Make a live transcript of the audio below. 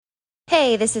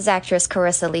Hey, this is actress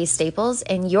Carissa Lee Staples,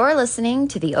 and you're listening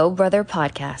to the Oh Brother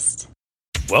Podcast.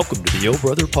 Welcome to the Oh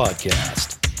Brother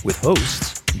Podcast with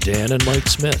hosts Dan and Mike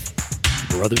Smith,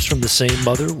 brothers from the same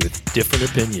mother with different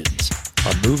opinions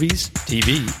on movies,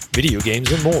 TV, video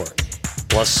games, and more,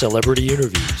 plus celebrity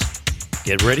interviews.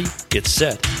 Get ready, get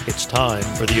set, it's time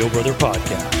for the Oh Brother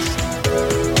Podcast.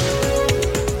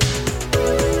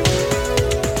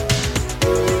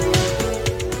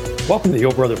 Welcome to the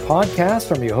Oh Brother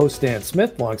Podcast. I'm your host, Dan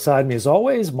Smith. Alongside me, as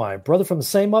always, my brother from the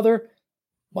same mother,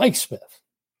 Mike Smith.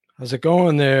 How's it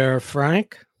going there,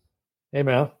 Frank? Hey,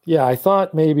 man. Yeah, I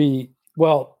thought maybe,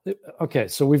 okay,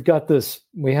 so we've got this,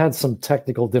 we had some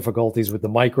technical difficulties with the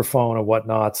microphone and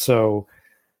whatnot, so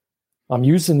I'm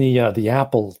using the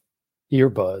Apple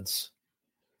earbuds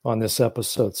on this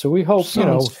episode. So we hope,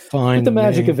 with the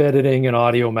magic of editing and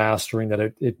audio mastering, that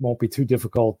it won't be too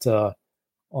difficult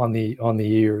on the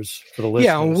ears for the listeners.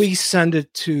 Yeah, and we send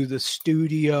it to the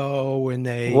studio and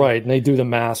they do the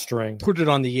mastering. Put it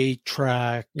on the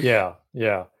 8-track. Yeah.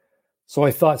 So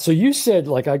I thought, so you said,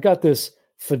 like, I got this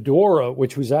fedora,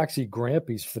 which was actually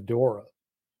Grampy's fedora.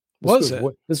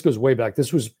 This goes way back.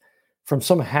 This was from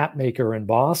some hat maker in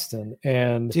Boston.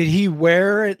 And did he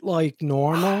wear it like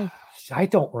normal? I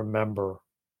don't remember.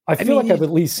 I feel like I've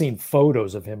at least seen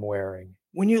photos of him wearing.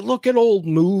 When you look at old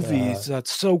movies,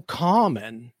 that's so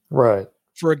common, right,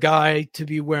 for a guy to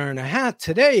be wearing a hat.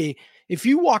 Today, if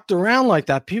you walked around like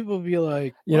that, people would be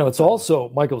like, it's also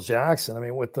Michael Jackson. I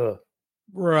mean, with the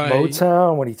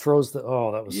Motown, when he throws that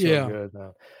was so good,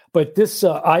 man. But this,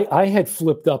 I had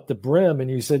flipped up the brim,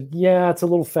 and you said, yeah, it's a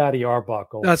little Fatty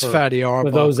Arbuckle. That's Fatty Arbuckle.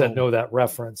 For those that know that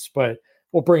reference, but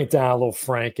we'll bring it down a little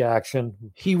Frank action.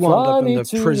 He wound up in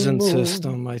the prison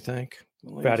system, I think.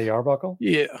 Fatty Arbuckle?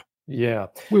 Yeah.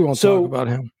 We won't talk about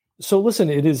him. So listen,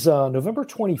 it is November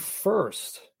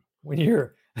 21st.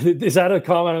 Is that a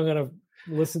comment I'm going to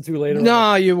listen to later?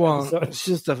 No, you won't. It's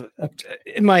just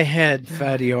in my head,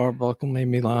 Fatty Arbuckle made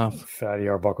me laugh. Fatty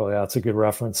Arbuckle, yeah, it's a good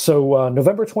reference. So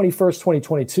November 21st,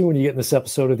 2022, when you get in this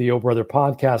episode of the Oh Brother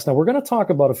Podcast. Now we're going to talk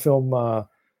about a film I've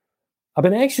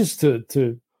been anxious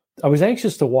I was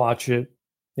anxious to watch it.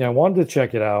 I wanted to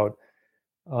check it out.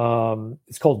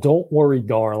 It's called Don't Worry,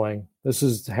 Darling. This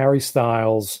is Harry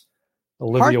Styles,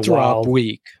 Olivia Wilde.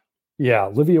 Week. Yeah,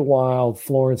 Olivia Wilde,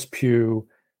 Florence Pugh,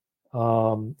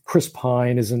 Chris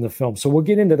Pine is in the film. So we'll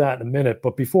get into that in a minute.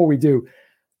 But before we do,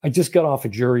 I just got off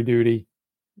of jury duty.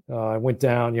 I went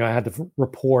down, I had to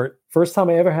report. First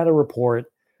time I ever had to report.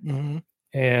 Mm-hmm.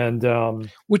 And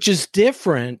which is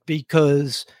different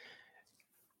because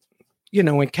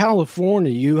in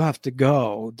California, you have to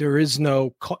go. There is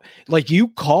no you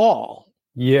call.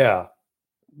 Yeah.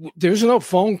 There's no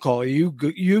phone call.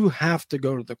 You have to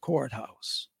go to the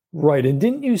courthouse. Right. And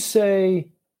didn't you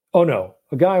say, oh no,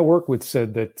 a guy I work with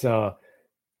said that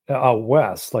out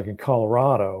west, like in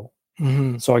Colorado,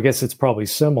 mm-hmm. So I guess it's probably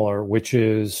similar, which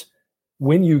is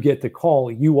when you get the call,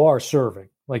 you are serving.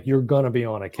 Like you're going to be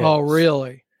on a case. Oh,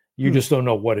 really? You just don't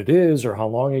know what it is or how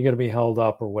long you're going to be held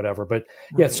up or whatever. But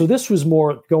yeah, so this was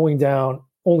more going down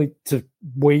only to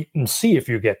wait and see if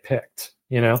you get picked,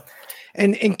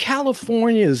 And in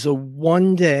California is a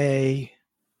one day,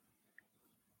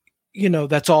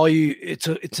 that's all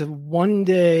it's a 1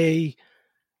 day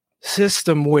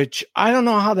system, which I don't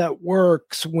know how that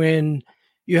works when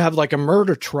you have like a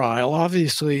murder trial.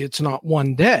 Obviously it's not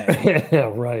 1 day.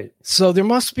 Yeah, right. So there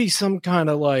must be some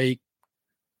kind of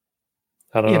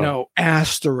I don't know,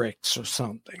 asterisks or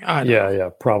something. Yeah,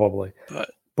 probably.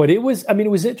 But it was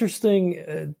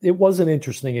interesting. It was an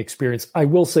interesting experience. I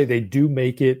will say they do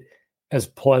make it as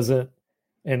pleasant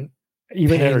and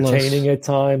even painless, entertaining at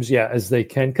times, as they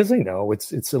can, because they know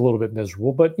it's a little bit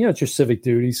miserable, but it's your civic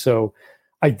duty. So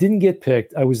I didn't get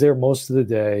picked. I was there most of the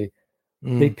day.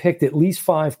 They picked at least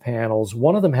 5 panels.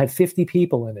 One of them had 50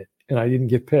 people in it, and I didn't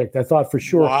get picked. I thought for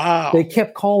sure. Wow. They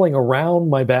kept calling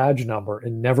around my badge number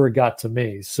and never got to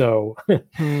me. So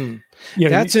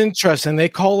that's interesting. They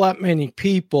call that many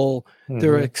people. Mm-hmm.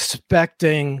 They're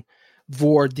expecting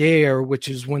voir dire, which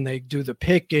is when they do the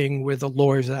picking where the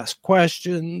lawyers ask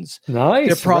questions. Nice.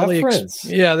 They're probably reference.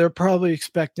 They're probably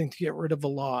expecting to get rid of a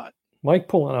lot. Mike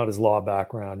pulling out his law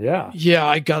background. Yeah. Yeah,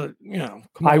 I got it.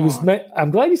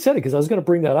 I'm glad you said it because I was going to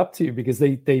bring that up to you because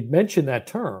they mentioned that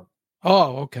term.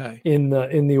 Oh, okay. In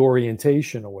the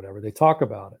orientation or whatever, they talk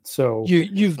about it. So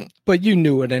you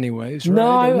knew it anyways, right?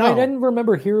 No, I didn't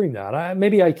remember hearing that.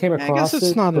 Maybe I came across it. I guess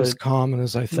it's not as common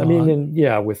as I thought. I mean,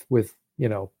 with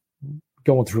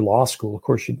going through law school, of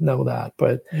course you'd know that.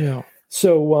 But yeah.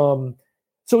 So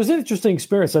it was an interesting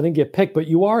experience. I didn't get picked, but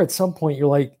you are at some point. You're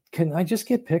like, can I just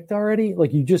get picked already?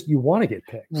 Like you want to get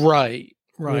picked, right?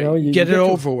 Right. You know, you get it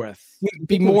over with.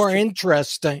 Be more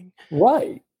interesting.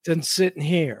 Right. Than sitting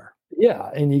here.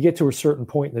 Yeah. And you get to a certain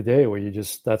point in the day where you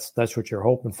just, that's what you're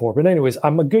hoping for. But anyways,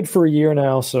 I'm good for a year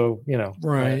now. So, you know,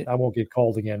 right. I won't get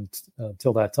called again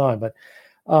until that time. But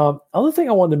other thing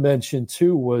I wanted to mention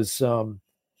too was, you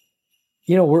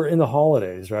know, we're in the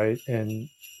holidays, right? And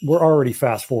we're already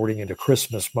fast forwarding into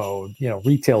Christmas mode. You know,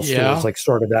 retail stores like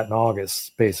started that in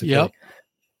August, basically. Yep.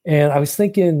 And I was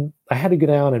thinking I had to go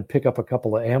down and pick up a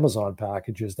couple of Amazon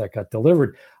packages that got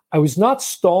delivered. I was not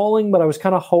stalling, but I was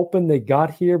kind of hoping they got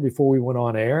here before we went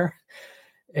on air.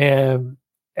 And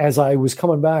as I was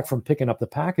coming back from picking up the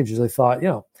packages, I thought, you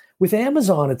know, with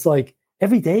Amazon, it's like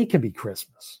every day can be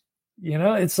Christmas. You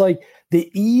know, it's like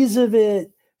the ease of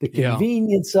it, the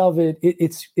convenience of it.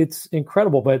 It's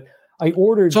incredible. But I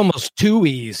ordered. It's almost too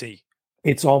easy.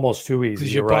 It's almost too easy.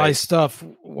 Because you buy stuff.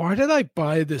 Why did I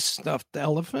buy this stuffed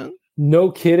elephant?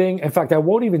 No kidding. In fact, I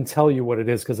won't even tell you what it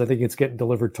is because I think it's getting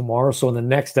delivered tomorrow. So in the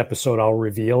next episode, I'll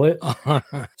reveal it.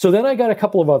 So then I got a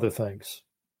couple of other things.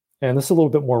 And this is a little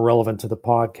bit more relevant to the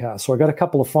podcast. So I got a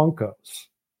couple of Funkos,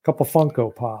 a couple of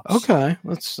Funko Pops. Okay,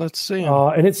 let's see.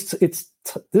 And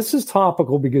this is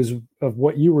topical because of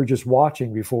what you were just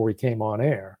watching before we came on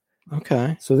air.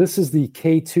 Okay. So this is the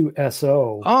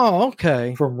K2SO. Oh,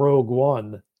 okay. From Rogue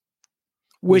One,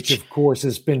 which of course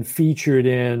has been featured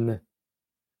in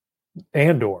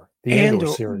Andor, the Andor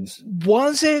series.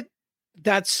 Was it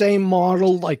that same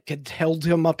model, like it held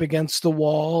him up against the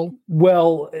wall?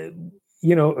 Well,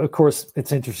 you know, of course,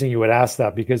 it's interesting you would ask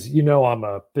that because, you know, I'm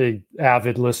a big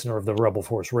avid listener of the Rebel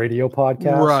Force Radio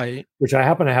podcast, right? Which I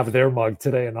happen to have their mug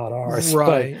today and not ours,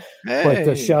 right?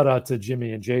 But shout out to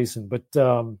Jimmy and Jason. But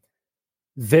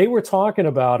they were talking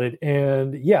about it,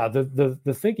 and yeah,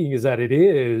 the thinking is that it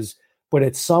is, but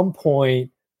at some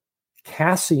point,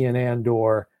 Cassian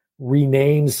Andor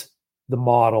renames the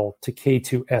model to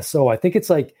K2SO. I think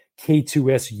it's like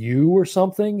K2SU or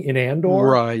something in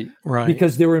Andor. Right.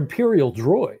 Because they're Imperial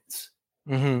droids.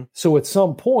 Mm-hmm. So at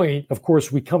some point, of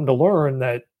course, we come to learn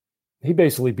that he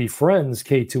basically befriends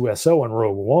K2SO in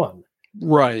Rogue One.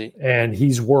 Right. And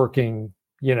he's working,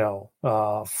 you know,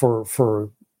 for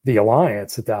the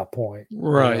Alliance at that point.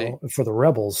 Right. You know, for the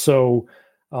Rebels. So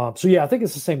yeah, I think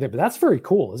it's the same thing, but that's very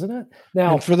cool, isn't it?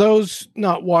 Now, and for those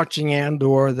not watching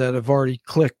Andor that have already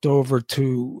clicked over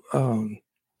to,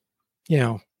 you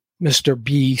know, Mr.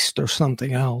 Beast or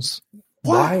something else.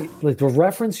 Why? Like the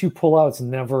reference you pull out is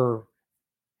never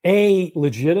A,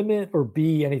 legitimate, or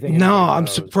B, anything. No, I'm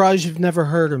surprised you've never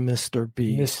heard of Mr.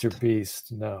 Beast. Mr.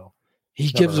 Beast, no. He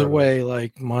gives away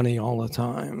like money all the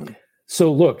time.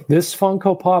 So look, this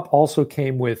Funko Pop also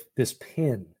came with this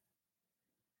pin.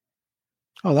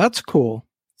 Oh, that's cool.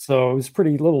 So it was a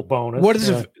pretty little bonus. What is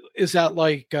it? Is that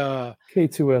like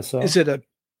K2SO? Is it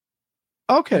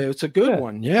okay? It's a good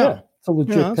one. Yeah. It's a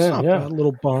legit pin. A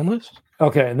little bonus.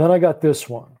 Okay, and then I got this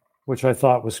one, which I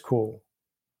thought was cool.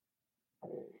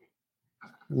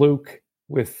 Luke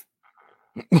with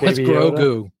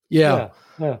Grogu. Yeah.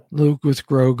 Luke with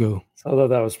Grogu. So I thought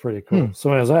that was pretty cool.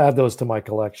 So anyways, I add those to my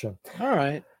collection. All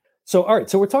right. So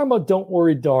we're talking about Don't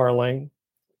Worry, Darling.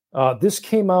 This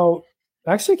came out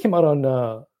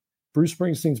on Bruce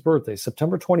Springsteen's birthday,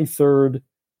 September 23rd,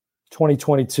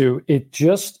 2022. It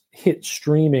just hit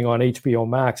streaming on HBO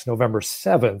Max November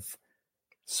 7th.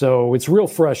 So it's real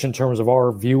fresh in terms of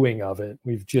our viewing of it.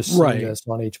 We've just seen this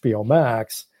on HBO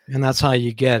Max. And that's how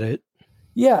you get it.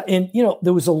 Yeah. And, you know,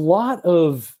 there was a lot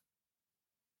of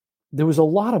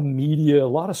media, a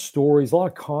lot of stories, a lot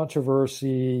of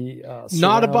controversy.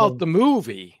 Not about the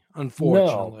movie,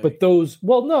 unfortunately.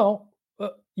 No,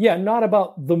 but not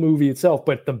about the movie itself,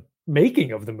 but the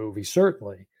making of the movie,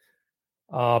 certainly.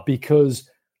 Because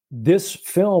this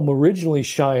film originally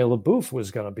Shia LaBeouf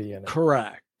was going to be in it.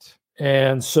 Correct.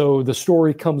 And so the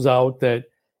story comes out that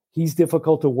he's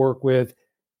difficult to work with.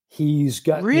 He's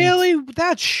got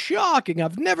that's shocking.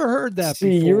 I've never heard that before.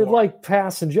 You're like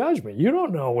passing judgment. You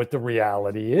don't know what the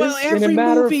reality is. Well, every in a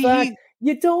matter movie of fact,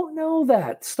 you don't know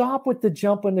that. Stop with the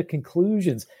jumping to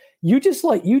conclusions. You just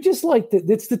like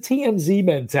it's the TMZ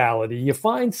mentality. You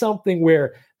find something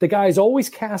where the guy's always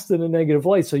cast in a negative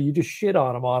light, so you just shit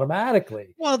on him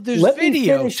automatically. Well, there's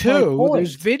video too.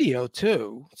 There's video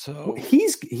too. So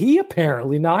he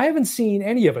apparently, now I haven't seen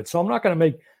any of it, so I'm not going to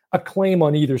make a claim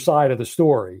on either side of the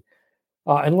story.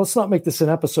 And let's not make this an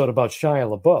episode about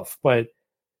Shia LaBeouf, but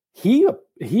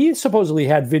he supposedly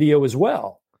had video as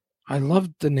well. I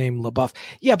love the name LaBeouf.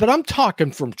 Yeah, but I'm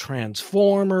talking from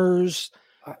Transformers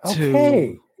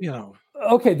to,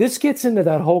 Okay, this gets into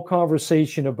that whole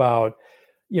conversation about,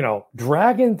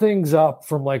 dragging things up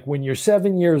from like when you're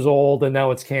 7 years old and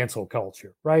now it's cancel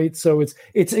culture, right? So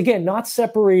it's again, not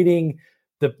separating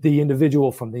the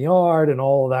individual from the art and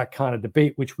all of that kind of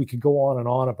debate, which we could go on and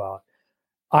on about.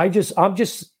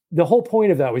 The whole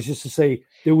point of that was just to say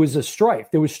there was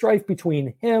strife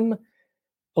between him,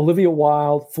 Olivia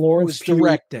Wilde, Florence Pugh,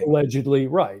 directing, allegedly,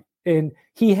 right. And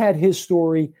he had his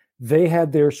story, they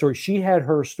had their story, she had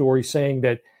her story, saying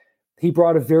that he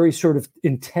brought a very sort of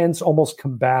intense, almost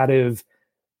combative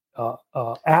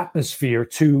atmosphere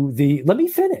to the. Let me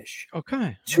finish.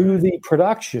 Okay. To the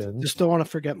production. Just don't want to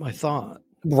forget my thought.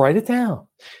 Write it down.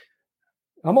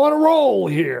 I'm on a roll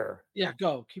here. Yeah,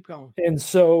 go. Keep going. And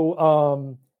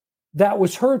so that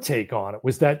was her take on it.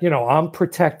 Was that I'm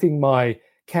protecting my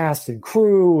cast and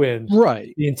crew and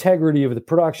the integrity of the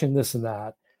production, this and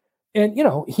that. And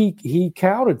he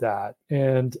counted that.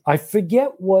 And I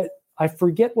forget what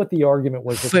the argument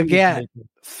was. Forget.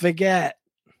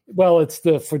 Well, it's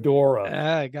the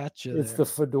fedora. I got you. It's the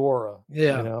fedora.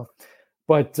 Yeah.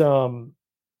 But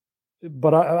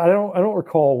I don't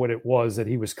recall what it was that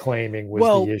he was claiming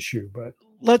was the issue. But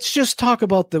let's just talk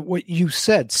about what you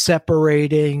said,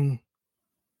 separating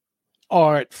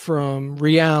art from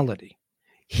reality.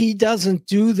 He doesn't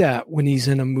do that when he's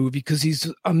in a movie because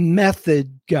he's a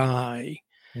method guy.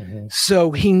 Mm-hmm.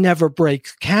 So he never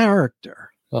breaks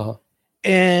character. Uh-huh.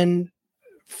 And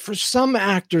for some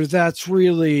actors, that's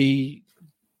really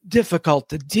difficult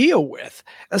to deal with,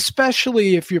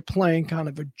 especially if you're playing kind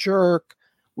of a jerk,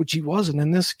 which he wasn't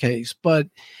in this case. But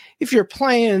if you're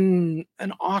playing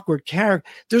an awkward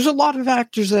character, there's a lot of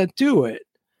actors that do it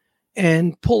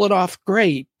and pull it off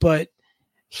great. But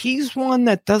he's one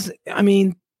that doesn't. I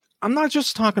mean, I'm not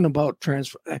just talking about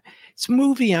transfer. It's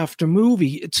movie after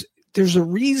movie. There's a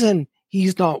reason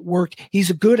he's not working. He's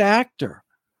a good actor.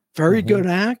 Very good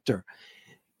actor.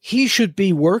 He should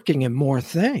be working in more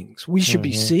things. We should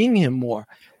be seeing him more.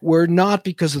 We're not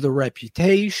because of the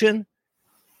reputation,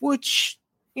 which,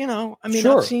 sure.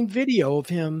 I've seen video of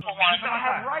him. I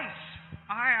have rights.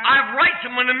 I have rights.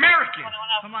 I'm an American.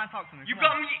 Come on, talk to me. You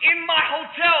got me in my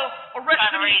hotel,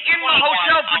 arrested me in my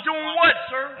hotel for doing what,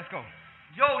 sir? Let's go.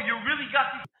 Yo, you really got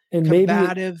these. And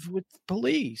combative with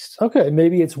police. Okay,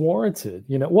 maybe it's warranted.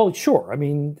 Well, sure. I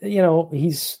mean,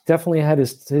 he's definitely had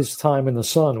his time in the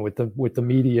sun with the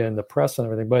media and the press and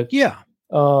everything. But yeah.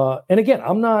 And again,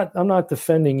 I'm not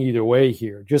defending either way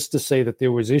here. Just to say that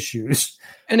there was issues.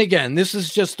 And again, this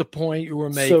is just a point you were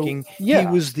making. So, yeah, he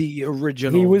was the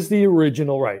original. He was the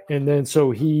original, right? And then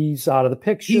so he's out of the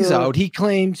picture. He's out. He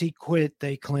claims he quit.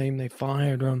 They claim they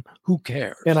fired him. Who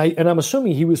cares? And I'm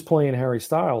assuming he was playing Harry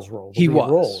Styles' role. He was,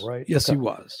 role, right? Yes, okay. He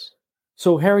was.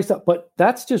 So Harry Styles, but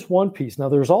that's just one piece. Now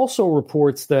there's also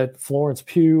reports that Florence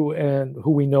Pugh, and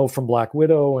who we know from Black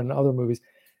Widow and other movies,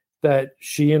 that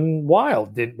she and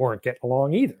Wilde weren't getting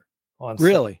along either. On set.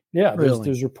 Really? Yeah,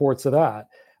 there's reports of that.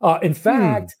 In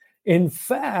fact,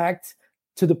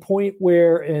 to the point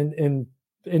where, and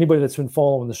anybody that's been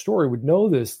following the story would know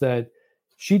this, that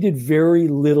she did very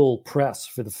little press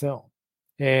for the film.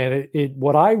 And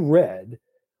what I read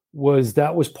was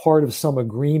that was part of some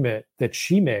agreement that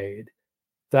she made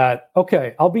that,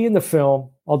 okay, I'll be in the film,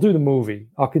 I'll do the movie,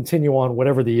 I'll continue on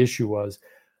whatever the issue was,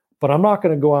 but I'm not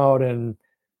going to go out and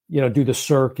do the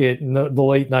circuit and the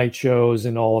late night shows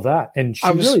and all of that. And she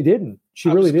really didn't.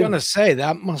 I was going to say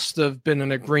that must have been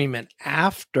an agreement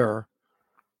after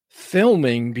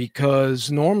filming, because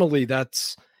normally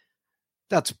that's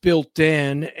built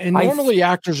in, and normally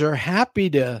actors are happy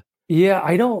to. Yeah,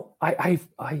 I don't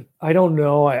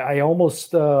know. I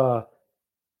almost my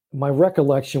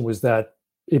recollection was that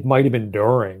it might have been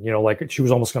during, like she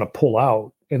was almost going to pull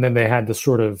out, and then they had to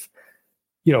sort of,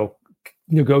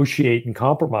 negotiate and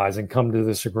compromise and come to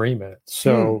this agreement.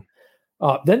 So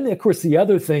then, of course, the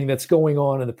other thing that's going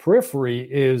on in the periphery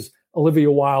is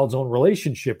Olivia Wilde's own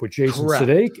relationship with Jason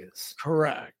Sudeikis.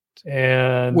 Correct.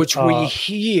 And which we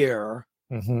hear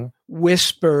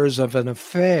whispers of an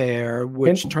affair,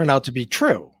 which turn out to be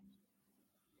true.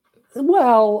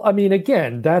 Well, I mean,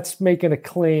 again, that's making a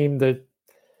claim that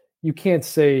you can't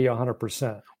say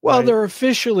 100%. Well, right? They're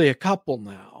officially a couple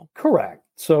now. Correct.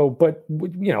 So, but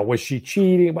was she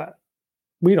cheating?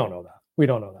 We don't know that.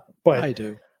 But I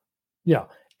do. Yeah.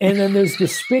 And then there's the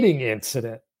spitting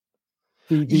incident.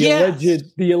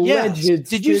 The alleged.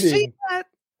 Did you see that?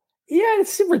 Yeah,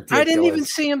 it's ridiculous. I didn't even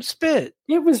see him spit.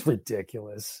 It was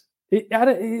ridiculous.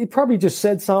 It probably just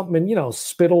said something, and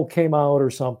spittle came out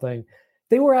or something.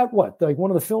 They were at what, like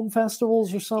one of the film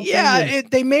festivals or something? Yeah,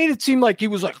 they made it seem like he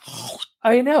was like.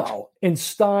 I know. And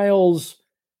Styles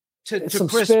to some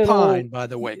Chris spittle. Pine, by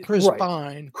the way. Chris Right.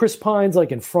 Pine. Chris Pine's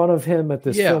like in front of him at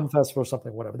this Yeah. film festival or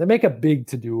something, whatever. They make a big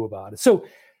to-do about it. So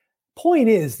point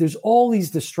is, there's all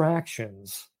these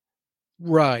distractions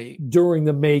Right. during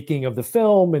the making of the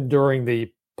film and during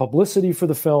the publicity for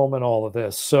the film and all of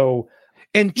this. So,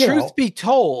 And you truth know. be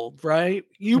told, right?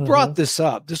 You Mhm. brought this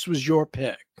up. This was your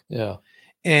pick. yeah.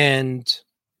 And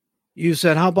you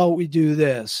said, how about we do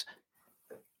this?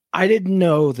 I didn't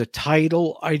know the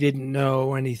title. I didn't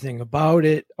know anything about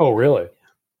it Oh, really?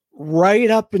 right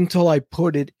up until I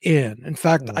put it in. In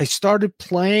fact, Mm. I started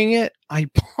playing it. I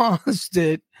paused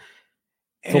it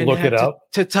To look had it up?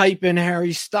 to type in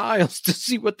Harry Styles to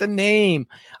see what the name.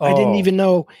 I didn't Oh. even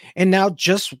know. And now,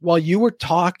 just while you were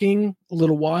talking a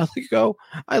little while ago,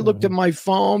 I looked at my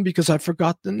phone because I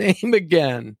forgot the name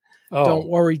again. Oh. Don't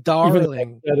worry, Even though I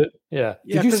darling. said it. Yeah.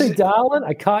 Yeah, Did you 'cause say it- darling?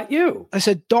 I caught you. I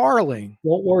said, darling.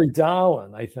 Don't worry,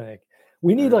 darling, I think.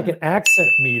 We need like an accent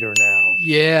meter now.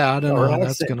 Yeah, I don't know Or how an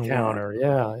that's accent going to work. counter.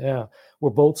 Yeah, yeah. We're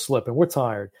both slipping. We're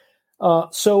tired.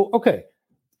 So, okay.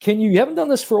 You haven't done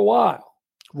this for a while.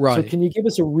 Right. So can you give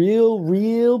us a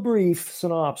real brief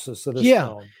synopsis of this Yeah.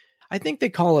 film? I think they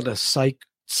call it a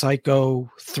psycho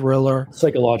thriller.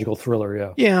 Psychological thriller,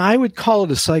 yeah. Yeah, I would call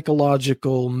it a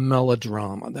psychological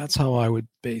melodrama. That's how I would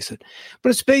base it.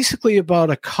 But it's basically about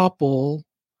a couple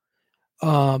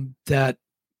that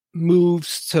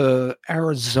moves to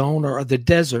Arizona or the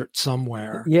desert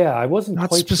somewhere. Yeah, I wasn't Not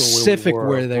quite specific sure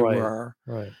where they Right, were.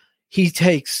 Right. He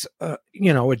takes, a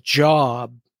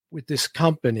job with this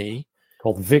company,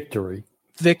 Called Victory.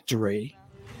 Victory,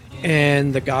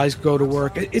 and the guys go to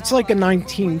work. It's like a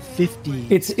 1950s.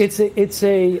 It's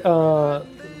a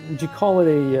would you call it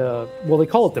a well, they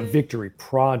call it the Victory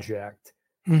Project.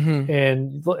 Mhm.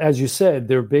 And as you said,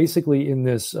 they're basically in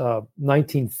this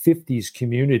 1950s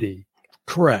community.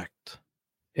 Correct.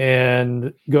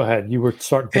 And go ahead. You were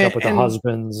starting to pick up with the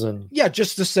husbands and Yeah,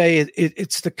 just to say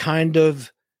it's the kind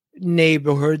of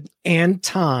neighborhood and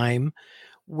time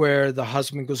where the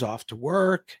husband goes off to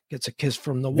work, gets a kiss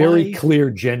from the very wife. clear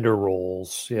gender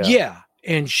roles. Yeah. Yeah.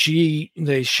 And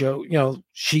they show,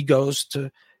 she goes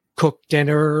to cook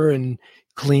dinner and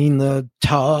clean the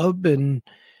tub and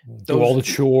Do all the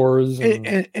chores.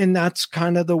 and that's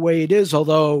kind of the way it is.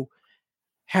 Although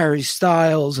Harry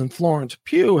Styles and Florence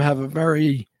Pugh have a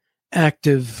very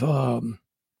active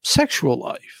sexual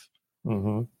life,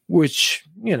 Mhm. which,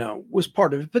 was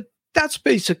part of it. But that's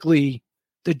basically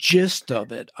the gist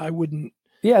of it. I wouldn't,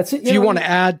 Yeah. if you want to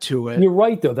add to it. You're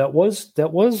right, though. That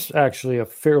was actually a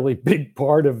fairly big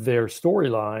part of their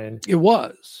storyline. It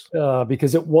was.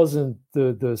 Because it wasn't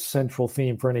the central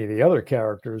theme for any of the other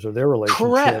characters or their relationships.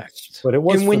 Correct. But it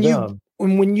was And when for you- them.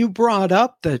 When you brought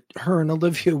up that her and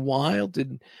Olivia Wilde,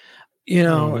 and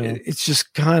Mhm. it's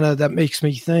just kind of, that makes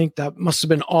me think that must have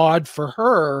been odd for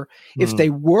her if Mm. they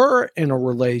were in a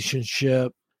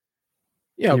relationship.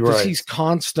 You're Because right. he's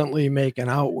constantly making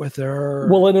out with her.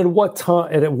 Well, and at what time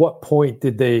and at what point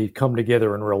did they come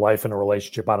together in real life in a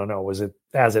relationship? I don't know. Was it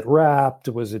as it wrapped?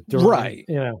 Was it during? Right.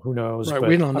 Who knows? Right, But,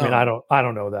 we don't I mean, know. I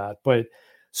don't know that. But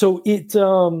so it.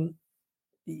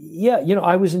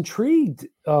 I was intrigued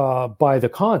by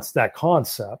that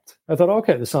concept. I thought,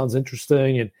 okay, this sounds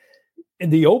interesting, and in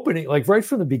the opening, like right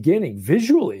from the beginning,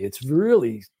 visually, it's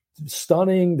really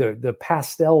stunning. The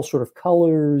pastel sort of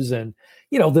colors, and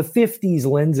the 50s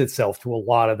lends itself to a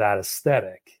lot of that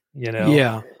aesthetic.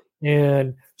 Yeah.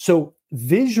 And so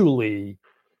visually,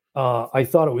 I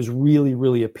thought it was really,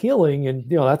 really appealing. And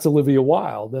that's Olivia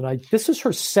Wilde, and this is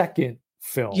her second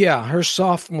film. Yeah, her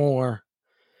sophomore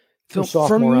film. For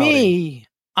sophomore me,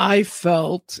 I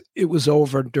felt it was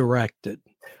over directed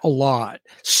a lot,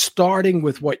 starting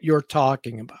with what you're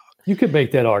talking about. You could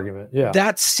make that argument. Yeah.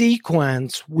 That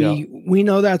sequence, we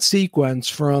know that sequence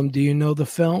from, do you know the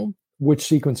film? Which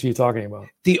sequence are you talking about?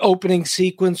 The opening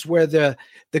sequence where the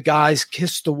guys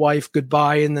kiss the wife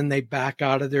goodbye and then they back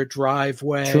out of their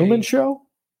driveway. Truman Show?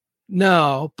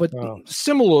 No, but Oh.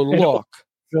 similar look.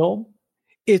 Film?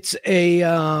 It's a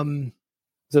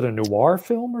Is it a noir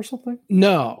film or something?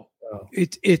 no. Oh.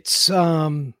 It's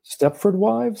Stepford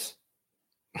Wives?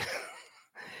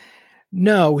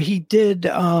 no, he did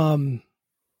now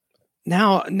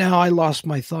I lost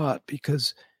my thought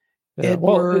because Yeah.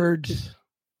 Well, Edward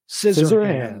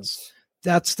Scissorhands.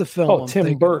 That's the film. Oh, I'm Tim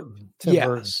thinking. Burton. Tim Yes.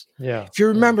 Burton. Yeah. If you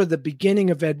remember the beginning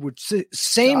of Edward,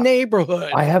 same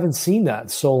neighborhood. I haven't seen that in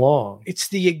so long. It's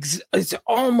it's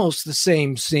almost the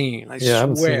same scene. I I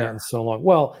haven't seen that swear. in so long.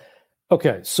 Well,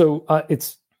 okay, so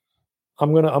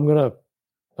I'm gonna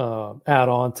add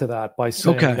on to that by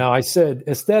saying, Okay. now I said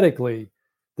aesthetically,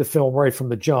 the film right from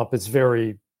the jump, it's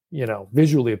very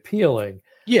visually appealing,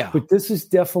 Yeah. but this is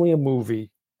definitely a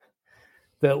movie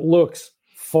that looks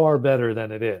far better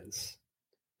than it is.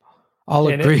 I'll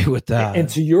agree with that. And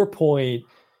to your point,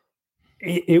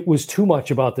 it was too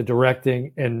much about the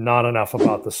directing and not enough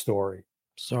about the story.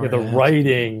 Sorry, the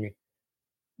writing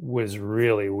was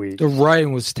really weak. The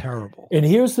writing was terrible. And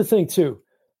here's the thing too.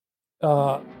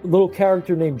 Little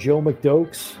character named Joe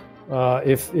McDokes.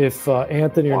 If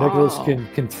Anthony or Nicholas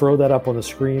can throw that up on the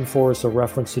screen for us, a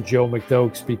reference to Joe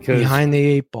McDokes, because behind the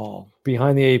eight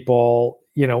ball,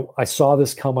 I saw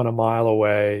this coming a mile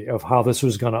away of how this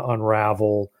was going to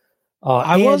unravel.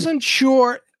 I wasn't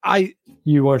sure.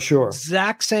 You weren't sure.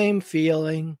 Exact same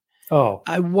feeling. Oh,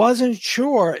 I wasn't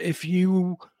sure if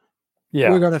you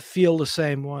were going to feel the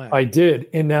same way. I did.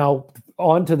 And now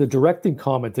on to the directing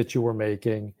comment that you were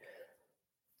making.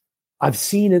 I've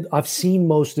seen it. I've seen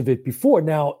most of it before.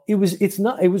 Now it was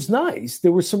nice.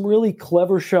 There were some really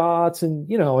clever shots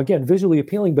and, again, visually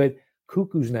appealing, but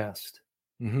Cuckoo's Nest.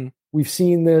 Mm-hmm. We've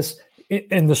seen this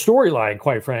in the storyline,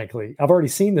 quite frankly. I've already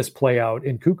seen this play out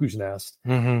in Cuckoo's Nest.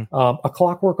 Mm-hmm. A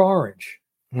Clockwork Orange.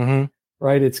 Mm-hmm.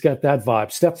 Right. It's got that vibe.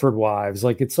 Stepford Wives.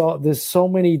 Like there's so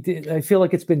many, I feel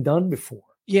like it's been done before.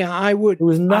 Yeah, there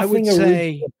was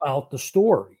nothing about the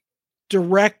story.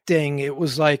 Directing, it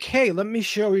was like, hey, let me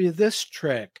show you this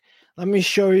trick. Let me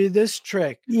show you this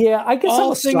trick. Yeah, I guess all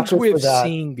I'm a things sucker we've for that.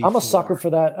 seen before. I'm a sucker for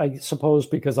that, I suppose,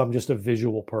 because I'm just a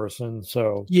visual person.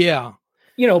 So yeah,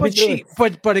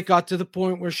 but it got to the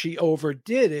point where she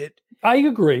overdid it. I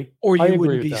agree, or you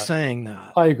wouldn't be saying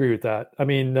that. I agree with that. I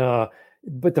mean,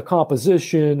 but the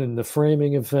composition and the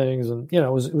framing of things, and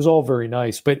it was all very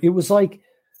nice. But it was like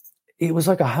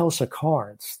a house of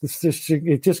cards.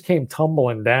 It just came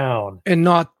tumbling down. And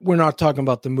we're not talking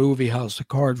about the movie House of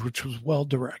Cards, which was well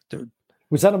directed.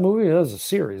 Was that a movie? That was a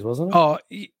series, wasn't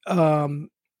it?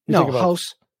 No,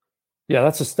 House. Yeah,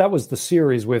 that was the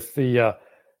series with the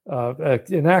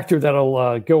an actor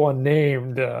that'll go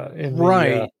unnamed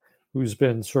who's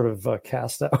been sort of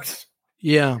cast out.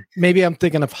 Yeah, maybe I'm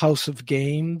thinking of House of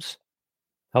Games.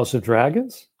 House of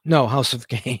Dragons? No, House of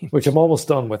Games. Which I'm almost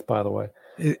done with, by the way.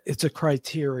 It's a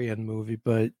Criterion movie,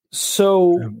 but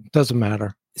doesn't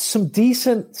matter. Some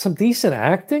decent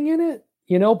acting in it,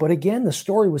 but again, the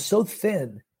story was so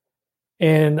thin.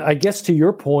 And I guess to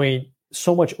your point,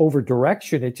 so much over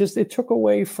direction, it took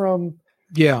away from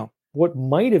what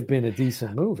might have been a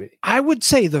decent movie. I would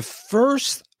say the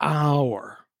first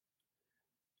hour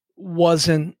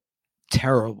wasn't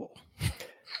terrible.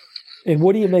 And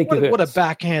what do you make of this? What a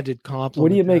backhanded compliment. What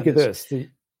do you make of this?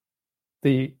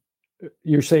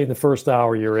 You're saying the first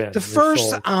hour you're in. The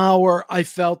first hour, I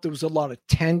felt there was a lot of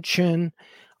tension.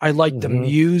 I liked the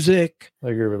music. I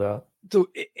agree with that.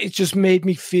 It just made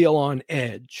me feel on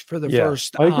edge for the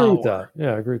first hour. I agree with that.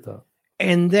 Yeah, I agree with that.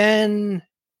 And then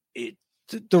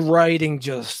the writing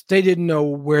they didn't know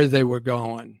where they were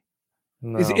going.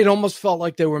 No. It almost felt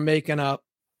like they were making up.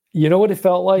 You know what it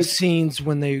felt like? Scenes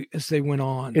as they went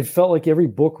on. It felt like every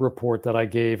book report that I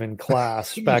gave in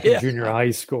class back in junior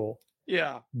high school.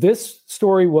 Yeah. This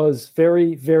story was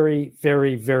very, very,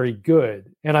 very, very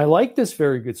good. And I like this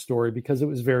very good story because it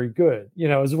was very good.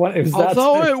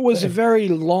 Although it was a very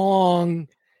long,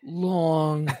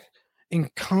 you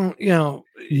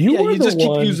just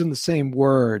keep using the same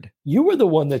word. You were the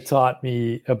one that taught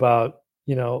me about,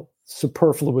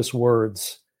 superfluous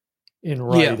words in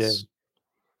writing. Yes.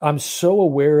 I'm so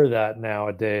aware of that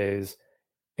nowadays.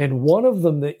 And one of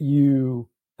them that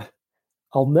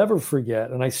I'll never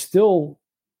forget. And it's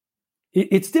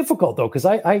difficult though, because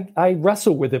I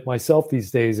wrestle with it myself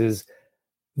these days, is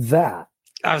that.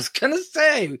 I was going to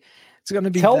say, it's going to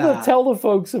be tell the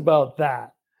folks about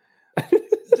that.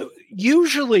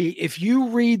 Usually if you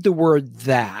read the word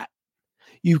that,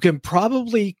 you can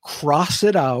probably cross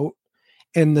it out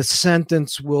and the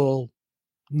sentence will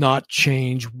not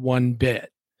change one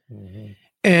bit. Mm-hmm.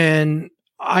 And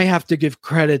I have to give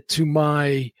credit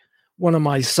to one of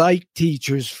my psych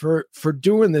teachers for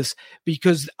doing this,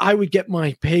 because I would get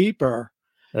my paper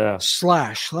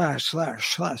slash. I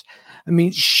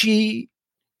mean,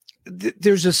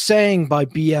 there's a saying by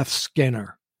B.F.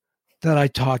 Skinner that I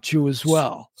taught you as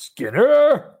well.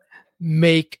 Skinner,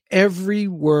 make every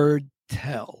word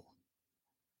tell.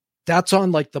 That's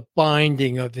on like the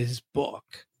binding of his book.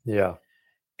 Yeah.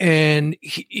 And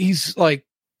he's like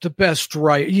the best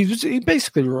writer. He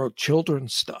basically wrote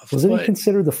children's stuff. Wasn't he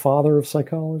considered the father of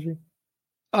psychology?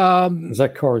 Is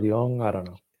that Carl Jung? I don't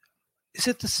know. Is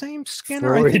it the same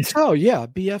Skinner? I think so. Yeah,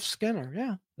 B.F. Skinner.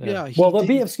 Yeah. Well, the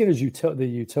B.F. Skinner's the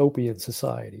Utopian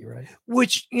Society, right?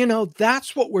 Which,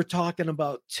 that's what we're talking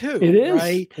about too. It is.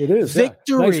 Right? It is.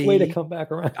 Victory. Nice way to come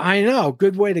back around. I know.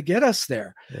 Good way to get us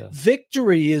there. Yeah.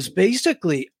 Victory is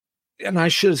basically and I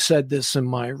should have said this in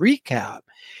my recap,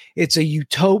 it's a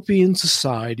utopian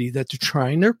society that they're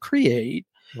trying to create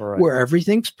where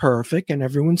everything's perfect and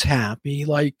everyone's happy.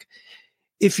 Like,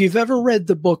 if you've ever read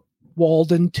the book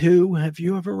Walden 2, have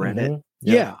you ever read it?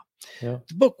 Yeah. The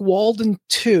book Walden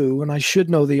 2, and I should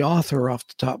know the author off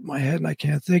the top of my head, and I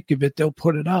can't think of it. They'll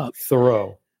put it up.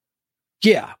 Thoreau.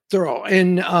 Yeah, Thoreau.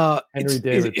 And Henry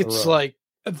David it's Thoreau. like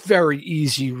a very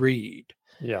easy read.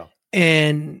 Yeah.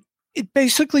 And it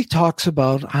basically talks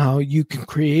about how you can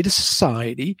create a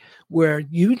society where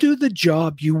you do the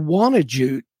job you want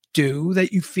to do,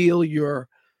 that you feel you're,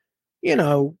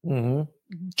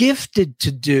 gifted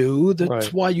to do.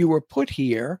 That's why you were put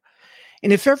here.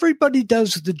 And if everybody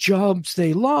does the jobs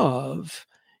they love,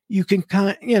 you can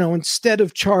instead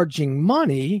of charging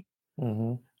money,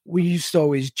 we used to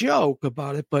always joke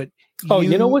about it, but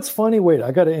you know what's funny? Wait,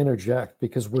 I got to interject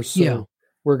because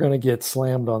we're going to get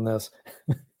slammed on this.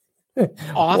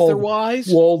 Author-wise?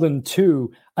 Walden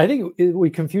 2. I think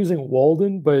we're confusing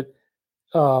Walden, but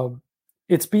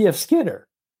it's B.F. Skinner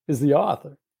is the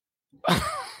author.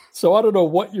 So I don't know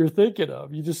what you're thinking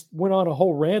of. You just went on a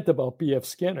whole rant about B.F.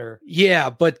 Skinner. Yeah,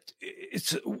 but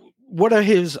what are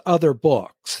his other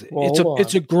books? Well,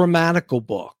 it's a grammatical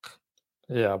book.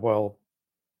 Yeah, well,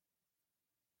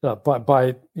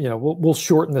 we'll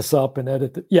shorten this up and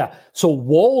edit. So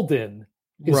Walden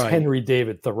is Henry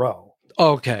David Thoreau.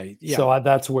 Okay, yeah. So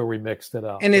that's where we mixed it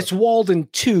up. And it's Walden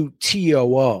 2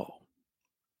 TOO.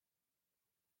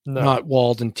 No. Not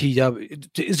Walden TW.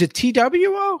 Is it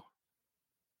TWO?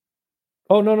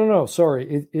 Oh, no.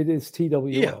 Sorry. It is TWO.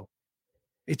 Yeah.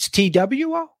 It's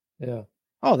TWO? Yeah.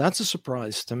 Oh, that's a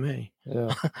surprise to me.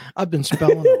 Yeah. I've been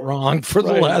spelling it wrong for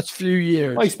the last few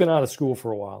years. Mike's been out of school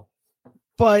for a while.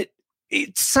 But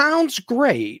it sounds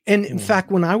great. And in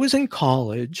fact, when I was in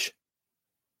college,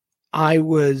 I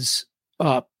was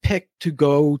picked to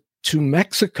go to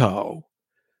Mexico,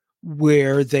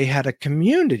 where they had a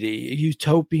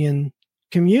utopian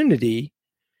community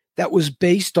that was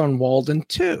based on Walden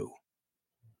 2.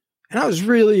 And I was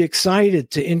really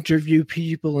excited to interview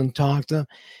people and talk to them.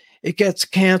 It gets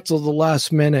canceled the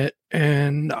last minute,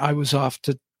 and I was off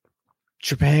to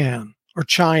Japan or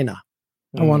China.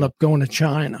 I wound up going to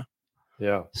China.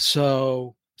 Yeah.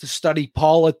 So to study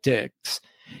politics.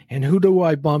 And who do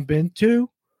I bump into?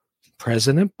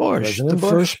 President Bush.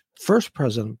 First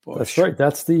President Bush. That's right.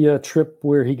 That's the trip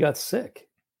where he got sick.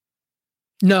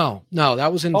 No,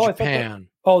 that was in Japan.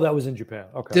 That was in Japan.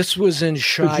 Okay. This was in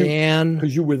Cheyenne.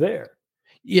 Because you were there.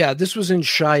 Yeah, this was in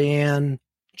Cheyenne,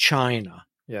 China.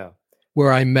 Yeah.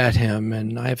 Where I met him,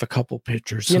 and I have a couple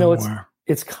pictures somewhere.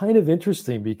 It's kind of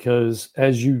interesting because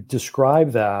as you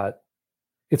describe that,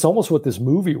 it's almost what this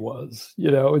movie was.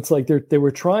 It's like they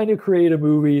were trying to create a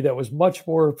movie that was much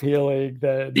more appealing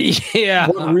than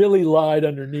what really lied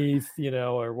underneath,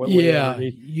 or what lay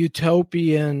underneath.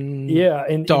 Utopian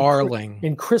and darling.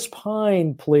 And Chris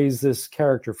Pine plays this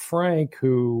character, Frank,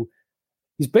 who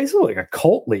he's basically like a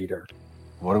cult leader.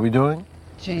 What are we doing?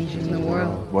 Changing the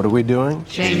world. What are we doing?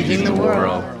 Changing the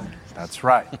world. That's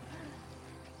right.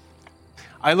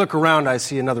 I look around, I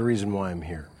see another reason why I'm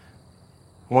here.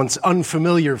 Once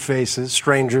unfamiliar faces,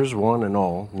 strangers, one and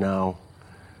all, now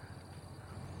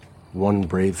one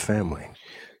brave family.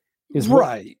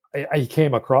 Right. I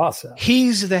came across that.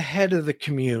 He's the head of the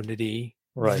community.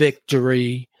 Right.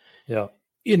 Victory. Yeah.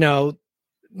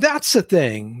 That's the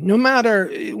thing. No matter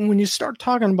when you start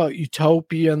talking about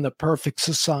utopia and the perfect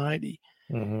society,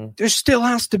 there still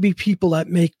has to be people that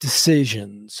make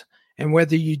decisions. And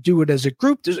whether you do it as a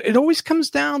group, it always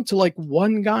comes down to like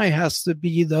one guy has to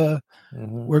be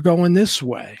we're going this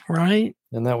way, right?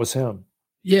 And that was him.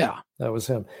 Yeah. That was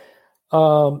him.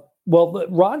 Well,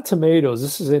 Rotten Tomatoes,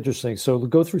 this is interesting. So we'll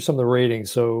go through some of the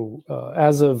ratings. So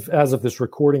as of this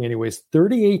recording anyways,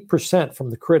 38%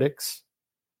 from the critics.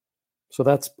 So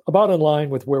that's about in line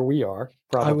with where we are,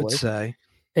 probably. I would say.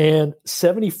 And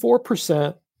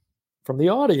 74% from the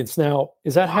audience. Now,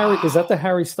 is that the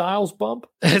Harry Styles bump?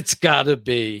 It's got to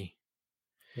be.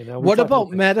 What about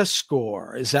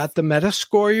Metascore? Is that the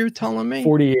Metascore you're telling me?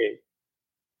 48.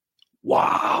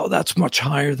 Wow, that's much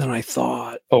higher than I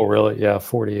thought. Oh, really? Yeah,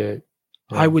 48.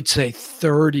 Yeah. I would say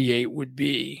 38 would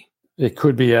be. It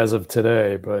could be as of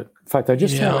today, but in fact, I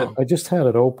just had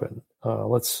it open.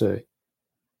 Let's see.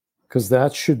 Because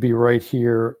that should be right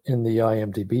here in the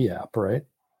IMDb app, right?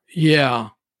 Yeah.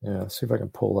 Yeah, see if I can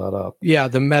pull that up. Yeah,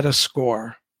 the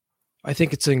Metascore. I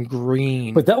think it's in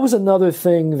green. But that was another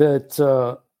thing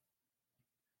that,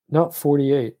 not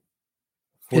 48.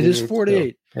 It is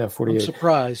 48. Yeah, 48. I'm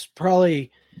surprised.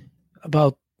 Probably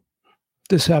about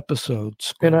this episode.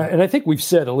 And I think we've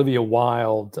said Olivia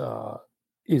Wilde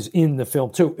is in the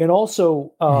film too. And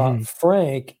also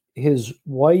Frank, his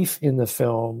wife in the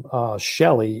film,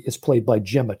 Shelley, is played by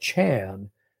Gemma Chan,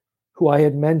 who I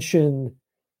had mentioned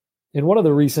in one of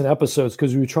the recent episodes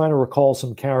because we were trying to recall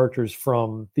some characters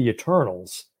from the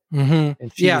Eternals. Mm-hmm.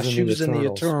 And she was in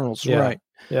the Eternals, right?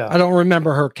 Yeah, I don't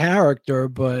remember her character,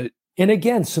 but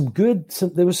again,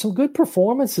 there was some good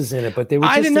performances in it, but they were.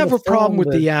 I didn't have a problem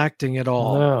with the acting at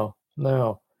all.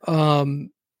 No.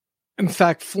 In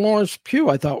fact, Florence Pugh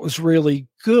I thought was really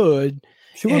good.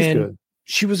 She was good.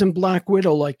 She was in Black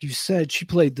Widow, like you said. She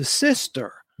played the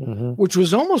sister, which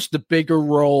was almost a bigger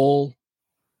role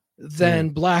than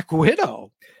Black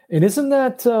Widow. And isn't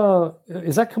that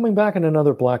is that coming back in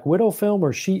another Black Widow film,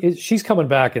 or she's coming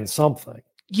back in something?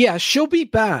 Yeah, she'll be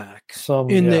back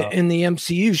in the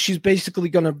MCU. She's basically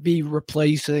going to be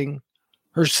replacing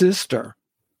her sister,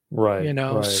 right?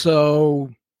 Right.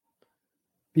 So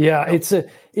yeah,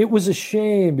 it was a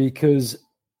shame because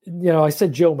I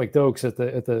said Joe McDoakes at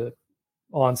the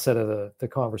onset of the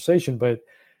conversation, but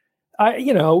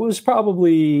it was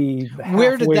probably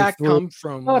where did that come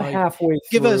from? About halfway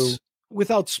through. Give us,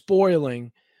 without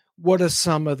spoiling, what are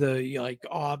some of the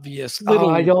obvious little?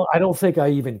 I don't think I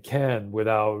even can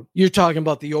without. You're talking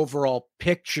about the overall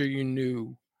picture. You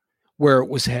knew where it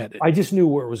was headed. I just knew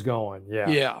where it was going. Yeah.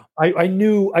 Yeah. I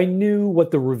knew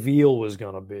what the reveal was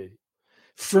going to be.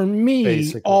 For me,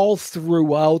 basically, all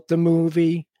throughout the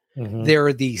movie, there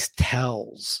are these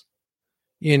tells.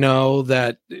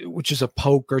 Which is a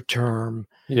poker term.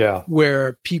 Yeah.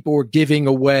 Where people were giving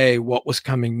away what was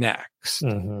coming next.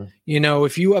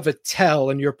 If you have a tell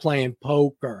and you're playing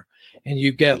poker and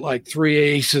you get like 3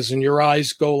 aces and your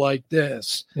eyes go like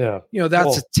this. Yeah.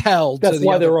 That's a tell. That's to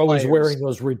why the they're players. Always wearing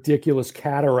those ridiculous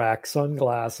cataract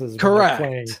sunglasses.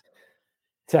 Correct.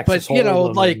 Texas but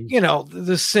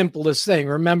the simplest thing.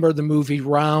 Remember the movie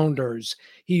Rounders?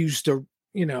 He used to,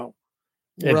 rub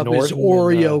his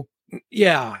Oreo.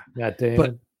 Matt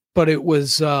Damon. But it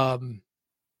was the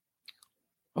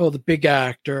big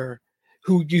actor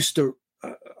who used to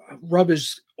rub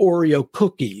his Oreo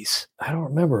cookies. I don't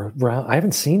remember. I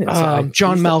haven't seen it.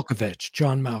 John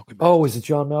Malkovich. Oh, is it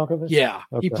John Malkovich? Yeah,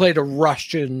 okay. He played a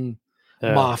Russian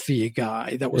mafia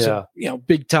guy that was a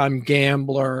big time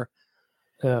gambler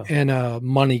and a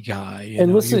money guy.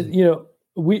 And listen,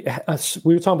 we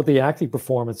were talking about the acting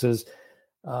performances.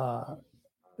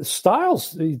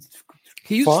 Styles,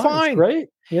 he's fine. Great.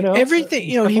 Everything.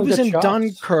 He was in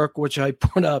Dunkirk, which I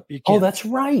put up. That's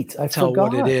right. I tell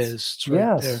forgot what it is. It's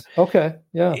right there. Okay.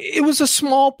 Yeah. It was a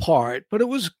small part, but it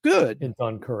was good in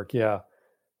Dunkirk. Yeah.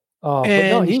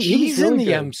 And he's really in the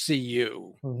good.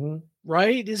 MCU,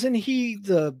 right? Isn't he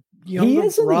the younger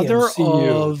brother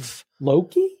of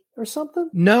Loki or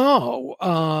something? No.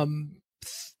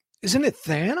 Isn't it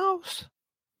Thanos?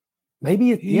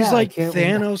 Maybe he's like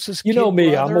Thanos'. You know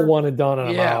me, I'm a one and done, and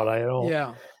I'm out. I don't.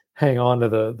 Yeah. Hang on to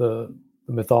the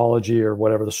mythology or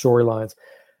whatever the storylines.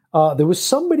 There was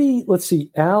somebody, let's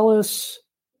see, Alice,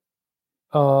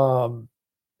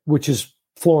 which is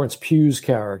Florence Pugh's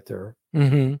character.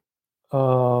 As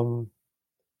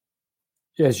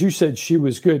you said, she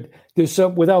was good. There's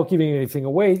some, without giving anything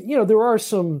away, there are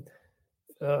some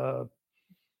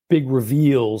big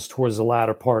reveals towards the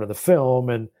latter part of the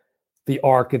film and the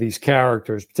arc of these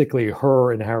characters, particularly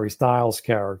her and Harry Styles'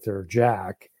 character,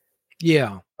 Jack.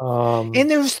 Yeah. And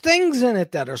there's things in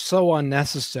it that are so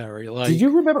unnecessary. Like, did you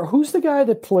remember who's the guy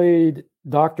that played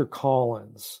Dr.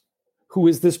 Collins, who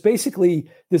is this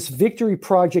Victory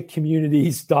Project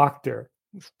Community's doctor?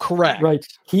 Correct. Right.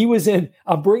 He was in,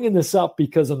 I'm bringing this up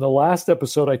because in the last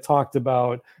episode I talked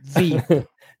about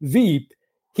Veep.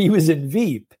 He was in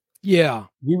Veep. Yeah.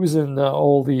 He was in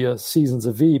all the seasons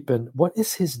of Veep. And what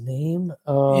is his name?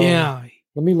 Let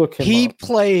me look him up. He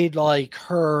played like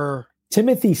her.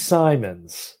 Timothy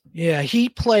Simons. Yeah, he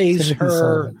plays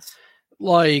her Simons.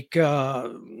 Like,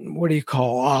 what do you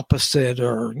call opposite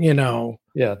or,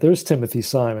 Yeah, there's Timothy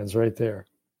Simons right there.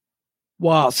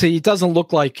 Wow. See, he doesn't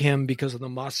look like him because of the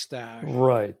mustache.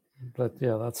 Right. But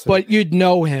yeah, that's. But you'd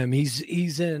know him.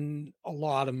 He's in a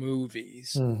lot of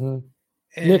movies. Mm-hmm.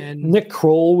 And Nick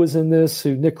Kroll was in this.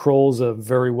 Nick Kroll is a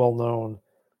very well-known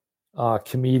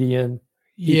comedian.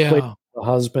 He played The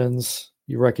Husbands.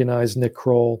 You recognize Nick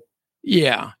Kroll?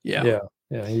 Yeah. He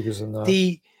was in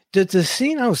that. The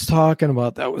scene I was talking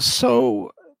about that was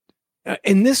so,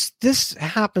 and this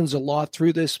happens a lot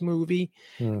through this movie.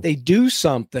 They do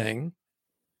something,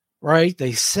 right?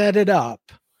 They set it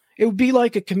up. It would be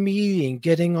like a comedian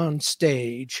getting on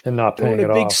stage and not paying doing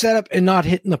a big off. setup and not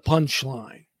hitting the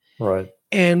punchline. Right.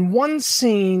 And one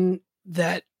scene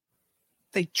that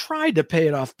they tried to pay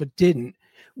it off but didn't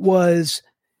was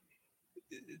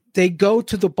they go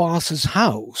to the boss's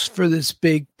house for this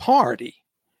big party.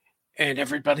 And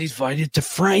everybody's invited to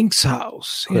Frank's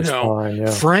house. Chris Pine, yeah.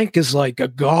 Frank is like a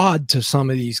god to some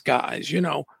of these guys.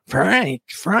 Frank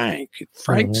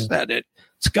said it.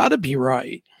 It's got to be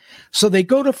right. So they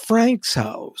go to Frank's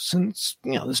house, and it's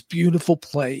this beautiful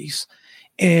place.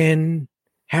 And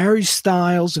Harry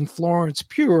Styles and Florence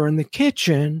Pugh are in the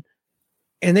kitchen,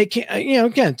 and they can't.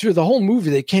 Again, through the whole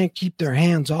movie, they can't keep their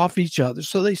hands off each other,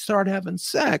 so they start having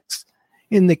sex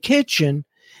in the kitchen.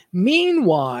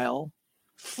 Meanwhile,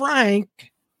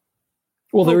 Frank,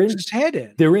 they're his head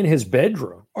in. They're in his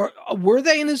bedroom. Or were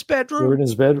they in his bedroom? They're in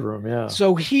his bedroom, yeah.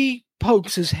 So he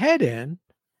pokes his head in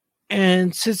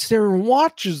and sits there and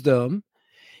watches them,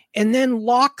 and then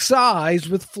locks eyes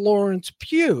with Florence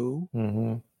Pugh.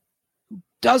 Mm-hmm.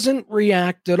 Doesn't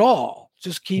react at all.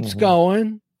 Just keeps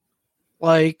going.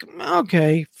 Like,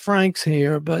 okay, Frank's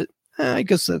here, but I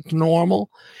guess that's normal.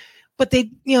 But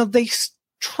they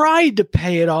tried to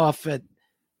pay it off at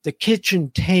the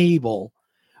kitchen table,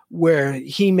 where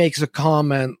he makes a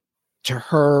comment to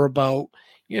her about,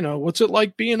 what's it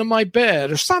like being in my bed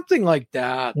or something like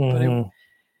that. But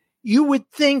you would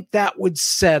think that would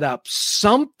set up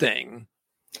something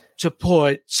to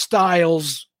put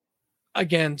Styles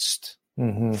against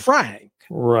Frank.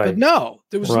 Right. But no,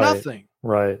 there was nothing.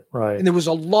 Right. And there was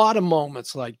a lot of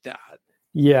moments like that.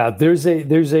 Yeah, there's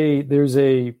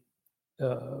a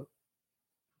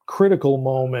critical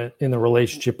moment in the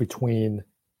relationship between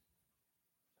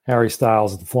Harry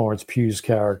Styles and Florence Pugh's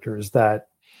characters that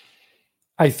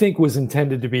I think was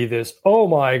intended to be this, oh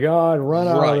my God, run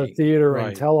out of the theater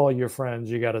and tell all your friends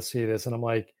you got to see this. And I'm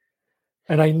like,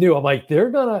 they're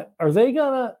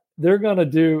gonna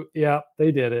do, yeah,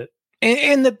 they did it.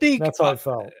 And the big, that's how I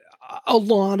felt. A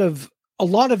lot of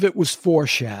it was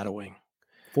foreshadowing.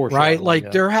 Right?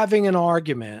 Like they're having an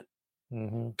argument.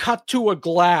 Cut to a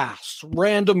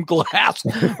random glass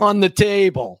on the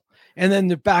table, and then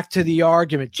they're back to the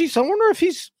argument. Geez, I wonder if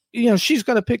she's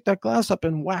going to pick that glass up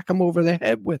and whack him over the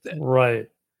head with it. Right.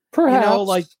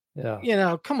 Perhaps.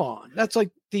 Come on. That's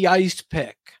like the ice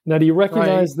pick. Now, do you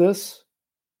recognize this?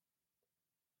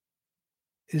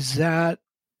 Is that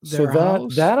their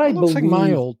house? That I looks believe, like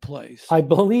my old place. I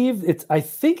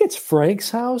think it's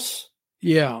Frank's house.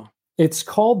 Yeah. It's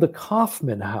called the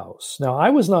Kaufman House. Now,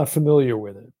 I was not familiar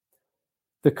with it.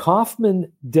 The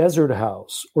Kaufman Desert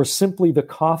House, or simply the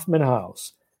Kaufman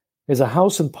House, is a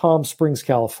house in Palm Springs,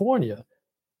 California,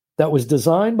 that was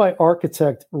designed by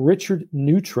architect Richard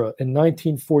Neutra in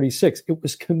 1946. It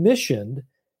was commissioned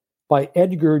by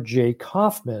Edgar J.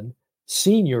 Kaufman,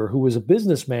 Sr., who was a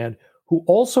businessman who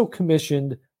also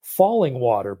commissioned Falling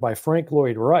Water by Frank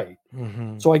Lloyd Wright.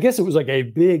 So I guess it was like a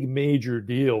big major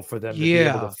deal for them to be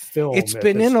able to film. It's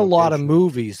been in a lot of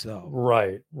movies, though.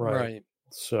 Right.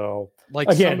 So, like,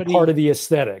 again, part of the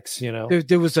aesthetics,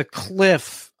 There was a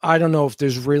cliff. I don't know if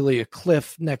there's really a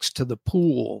cliff next to the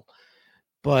pool,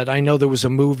 but I know there was a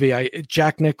movie.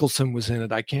 Jack Nicholson was in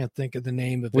it. I can't think of the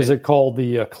name of it. Was it called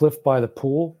The Cliff by the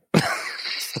Pool?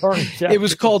 It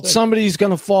was called Somebody's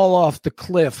Gonna Fall Off the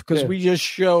Cliff, because we just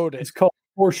showed it. It's called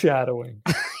Foreshadowing.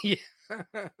 Yeah.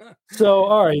 So,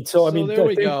 all right. So, I mean, there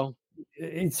we go.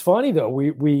 It's funny though.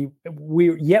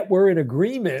 We're in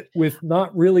agreement with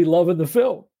not really loving the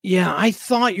film. Yeah, I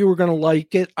thought you were going to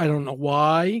like it. I don't know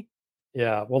why.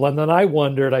 Yeah. Well, and then I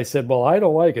wondered. I said, "Well, I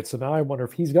don't like it." So now I wonder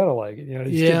if he's going to like it.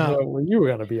 Just didn't know where you were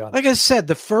going to be on. Like I said,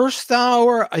 the first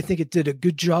hour, I think it did a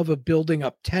good job of building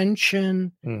up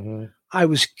tension. I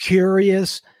was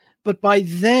curious, but by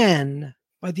the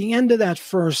end of that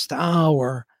first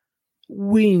hour,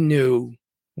 we knew.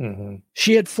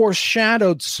 She had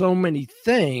foreshadowed so many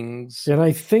things. And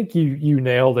I think you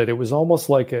nailed it. It was almost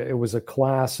like it was a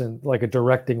class and like a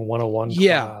directing 101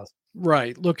 class.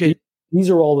 Right. Look at these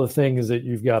are all the things that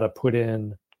you've got to put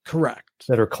in. Correct.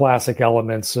 That are classic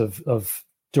elements of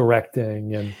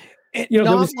directing. And there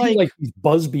was like these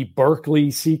Busby Berkeley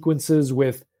sequences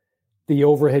with the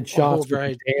overhead shots with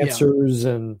the dancers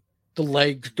and the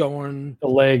legs going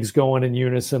in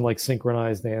unison, like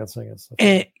synchronized dancing and stuff.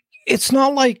 And it's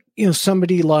not like,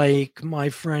 somebody like my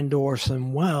friend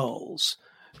Orson Welles,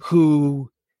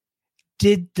 who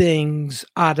did things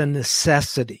out of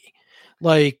necessity,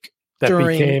 like that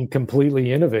became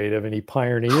completely innovative, and he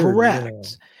pioneered.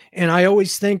 Correct. And I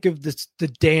always think of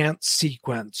the dance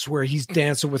sequence where he's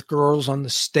dancing with girls on the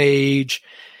stage,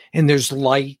 and there's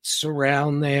lights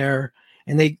around there,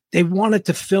 and they wanted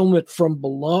to film it from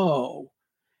below,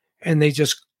 and they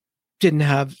just didn't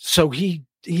have. So he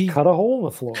cut a hole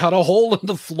in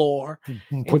the floor.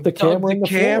 Put the camera in the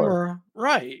floor.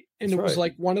 Right. And it was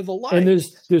like one of the lights. And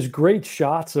there's great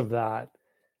shots of that.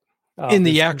 in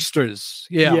the extras.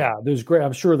 Yeah. There's great.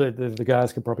 I'm sure that the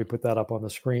guys could probably put that up on the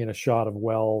screen, a shot of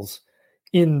Wells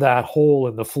in that hole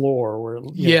in the floor where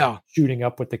shooting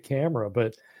up with the camera.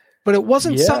 But it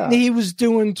wasn't something he was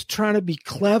doing to try to be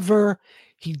clever.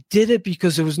 He did it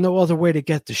because there was no other way to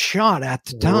get the shot at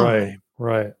the time.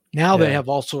 Right. Now they have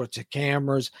all sorts of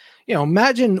cameras.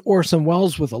 Imagine Orson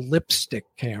Welles with a lipstick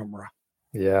camera.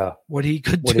 Yeah. What he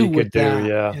could do with that.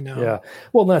 Yeah. Yeah.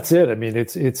 Well, that's it. I mean,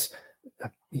 it's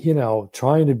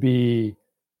trying to be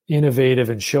innovative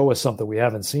and show us something we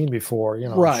haven't seen before.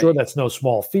 I'm sure that's no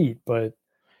small feat, but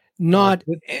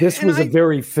this was a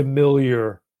very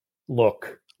familiar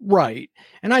look. Right.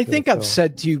 And I think I've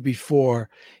said to you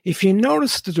before, if you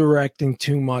notice the directing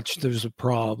too much, there's a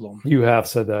problem. You have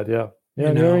said that. Yeah.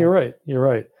 Yeah. No, you're right. You're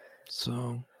right.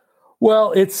 So,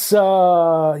 well, it's,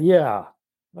 I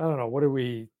don't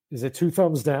know. Is it 2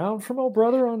 thumbs down from Oh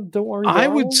Brother on Don't Worry, Darling? I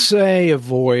would say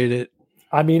avoid it.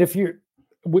 I mean, if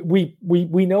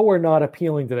we know we're not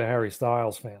appealing to the Harry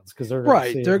Styles fans because they're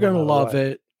going to love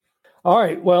it. All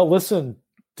right. Well, listen,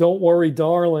 Don't Worry,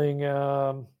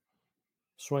 Darling.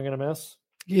 Swing and a miss.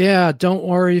 Yeah. Don't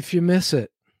worry if you miss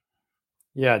it.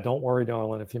 Yeah. Don't worry,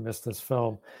 darling, if you miss this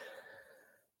film.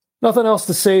 Nothing else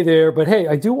to say there, but hey,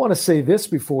 I do want to say this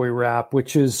before we wrap,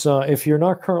 which is if you're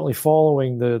not currently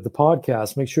following the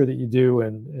podcast, make sure that you do.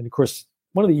 And of course,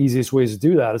 one of the easiest ways to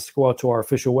do that is to go out to our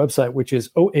official website, which is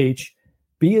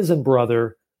OHB as in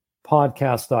brother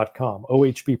podcast.com,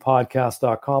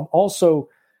 ohbpodcast.com. Also,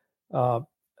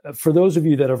 for those of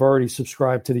you that have already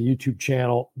subscribed to the YouTube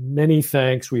channel, many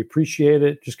thanks. We appreciate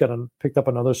it. Just picked up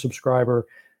another subscriber.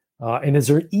 And is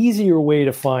there an easier way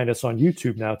to find us on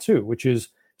YouTube now too, which is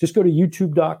just go to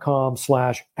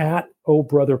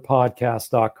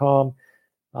youtube.com/@obrotherpodcast.com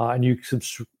and you can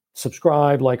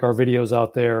subscribe, like our videos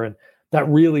out there. And that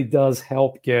really does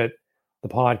help get the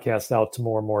podcast out to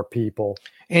more and more people.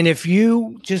 And if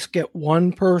you just get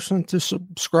one person to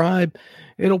subscribe,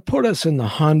 it'll put us in the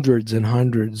hundreds and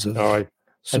hundreds of. All right.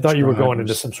 I thought you were going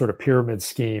into some sort of pyramid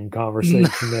scheme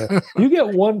conversation there. You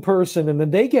get one person and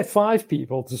then they get 5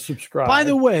 people to subscribe. By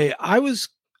the way, I was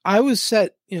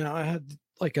set, I had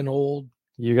like an old.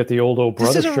 You got the old Oh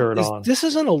Brother shirt on. This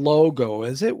isn't a logo,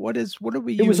 is it? What are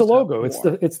we It was a logo.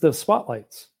 It's the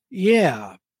spotlights.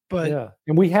 Yeah. But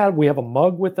and we have a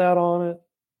mug with that on it.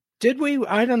 Did we?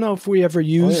 I don't know if we ever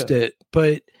used it,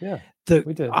 but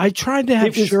we did. I tried to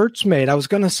have shirts made. I was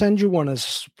going to send you one as a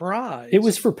surprise. It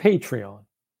was for Patreon.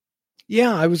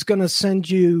 Yeah, I was going to send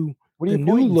you the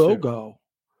new logo.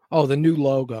 Oh, the new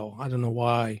logo. I don't know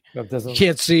why. You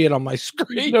can't see it on my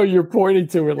screen. No, you're pointing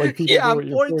to it like people.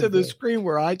 I'm pointing to the screen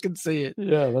where I can see it.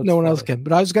 Yeah, no one else can.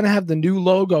 But I was going to have the new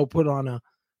logo put on a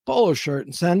polo shirt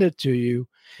and send it to you.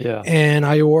 Yeah. And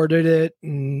I ordered it,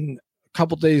 and a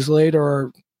couple days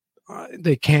later,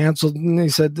 they canceled, and they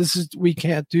said, we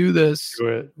can't do this. Do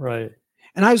it, right.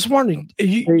 And I was wondering, are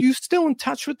you still in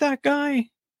touch with that guy?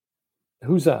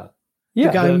 Who's that? Yeah.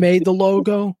 The guy who made the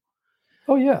logo?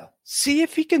 Oh, yeah. See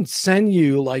if he can send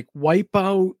you, like, wipe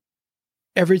out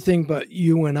everything but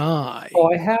you and I. Oh,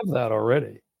 I have that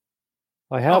already.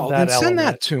 I have that. Then send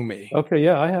that to me. Okay,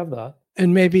 yeah, I have that.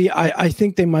 And maybe I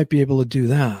think they might be able to do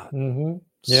that. Mm-hmm.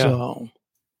 Yeah. So.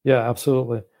 Yeah,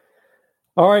 absolutely.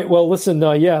 All right. Well, listen,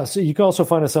 so you can also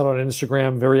find us out on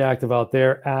Instagram, very active out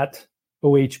there at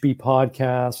OHB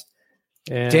Podcast.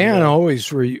 And Dan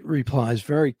always replies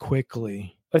very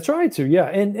quickly. I try to, yeah.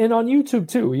 And on YouTube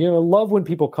too. Love when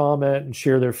people comment and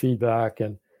share their feedback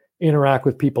and interact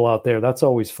with people out there. That's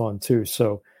always fun too.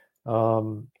 So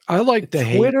I like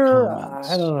the Twitter. Hate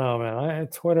comments. I don't know, man.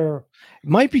 Twitter. It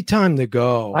might be time to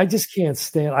go. I just can't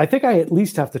stand. I think I at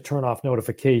least have to turn off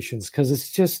notifications because it's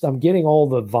just I'm getting all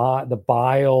the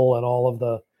bile and all of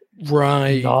the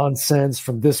nonsense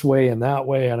from this way and that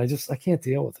way, and I can't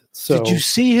deal with it. So, did you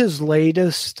see his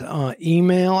latest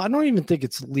email? I don't even think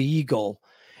it's legal.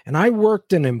 And I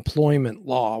worked in employment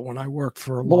law when I worked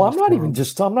for a law firm.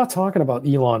 I'm not talking about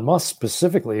Elon Musk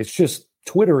specifically. It's just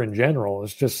Twitter in general.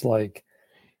 It's just like.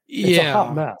 It's a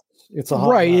hot mess. It's a hot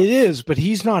mess. It is, but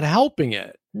he's not helping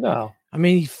it. No. I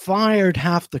mean, he fired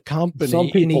half the company. Some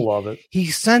people love it. He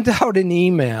sent out an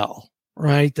email,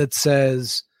 right, that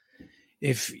says,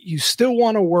 if you still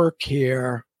want to work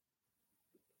here,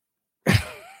 I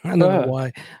don't know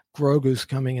why Grogu's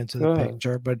coming into the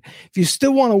picture, but if you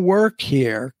still want to work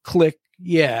here, click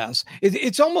yes.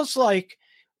 It's almost like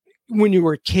when you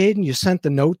were a kid and you sent the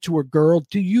note to a girl,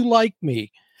 do you like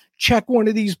me? Check one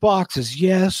of these boxes.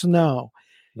 Yes, no.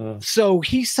 So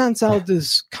he sends out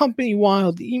this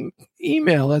company-wide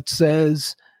email that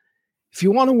says, if you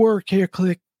want to work here,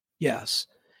 click yes.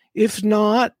 If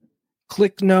not,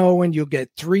 click no, and you'll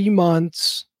get 3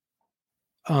 months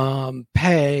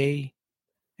pay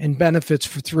and benefits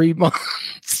for 3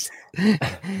 months.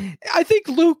 I think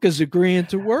Luke is agreeing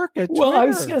to work at Twitter. Well, I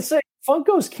was going to say,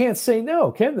 Funkos can't say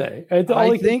no, can they? I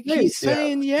think he's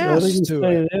saying yes to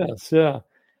it. Yes, yeah.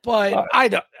 But I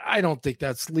don't think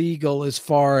that's legal as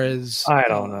far as I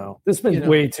don't know. This has been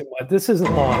way too much. This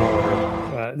isn't Law and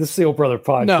Order. This is the Old Brother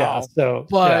podcast. No,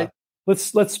 but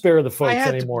let's spare the folks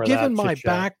any more of that. Given my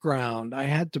background, I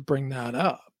had to bring that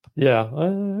up. Yeah,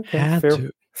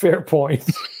 fair point.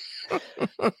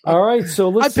 All right, so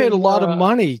listen, I paid a lot of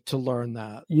money to learn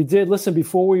that. You did. Listen,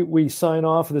 before we sign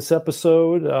off this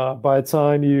episode, by the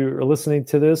time you are listening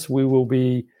to this, we will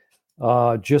be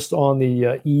just on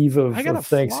the eve of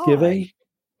Thanksgiving.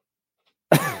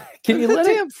 Can you let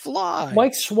him fly?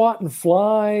 Mike's swatting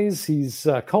flies. He's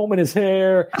combing his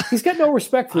hair. He's got no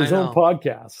respect for his own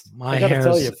podcast. I got to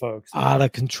tell you, folks, out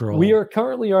of control. We are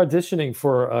currently auditioning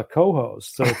for a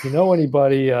co-host. So if you know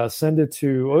anybody, send it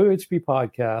to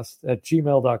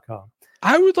ohbpodcast@gmail.com.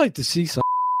 I would like to see some.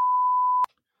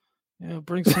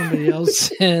 Bring somebody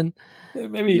else in.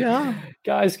 Maybe,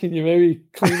 guys, can you maybe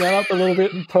clean that up a little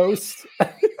bit in post?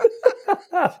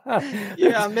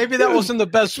 Yeah, maybe that wasn't the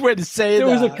best way to say there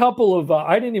was a couple of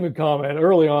I didn't even comment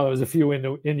early on. There was a few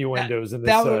innuendos in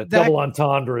this double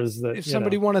entendres that if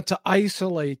somebody wanted to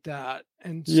isolate that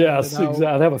and exactly,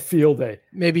 I'd have a field day.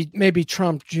 Maybe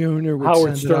Trump Jr. would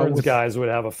Howard Stern's guys would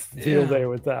have a field day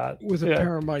with that with a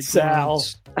pair of mic Sal.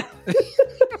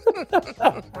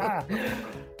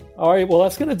 All right, well,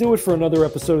 that's going to do it for another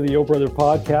episode of the Yo Brother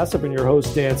Podcast. I've been your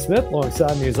host, Dan Smith.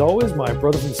 Alongside me, as always, my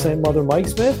brother from the same mother, Mike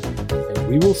Smith. And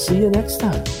we will see you next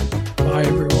time. Bye,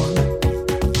 everyone.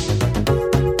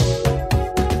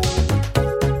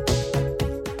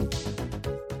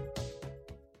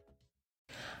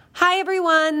 Hi,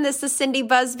 everyone. This is Cindy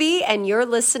Busby, and you're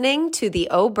listening to the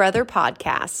Oh Brother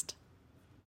Podcast.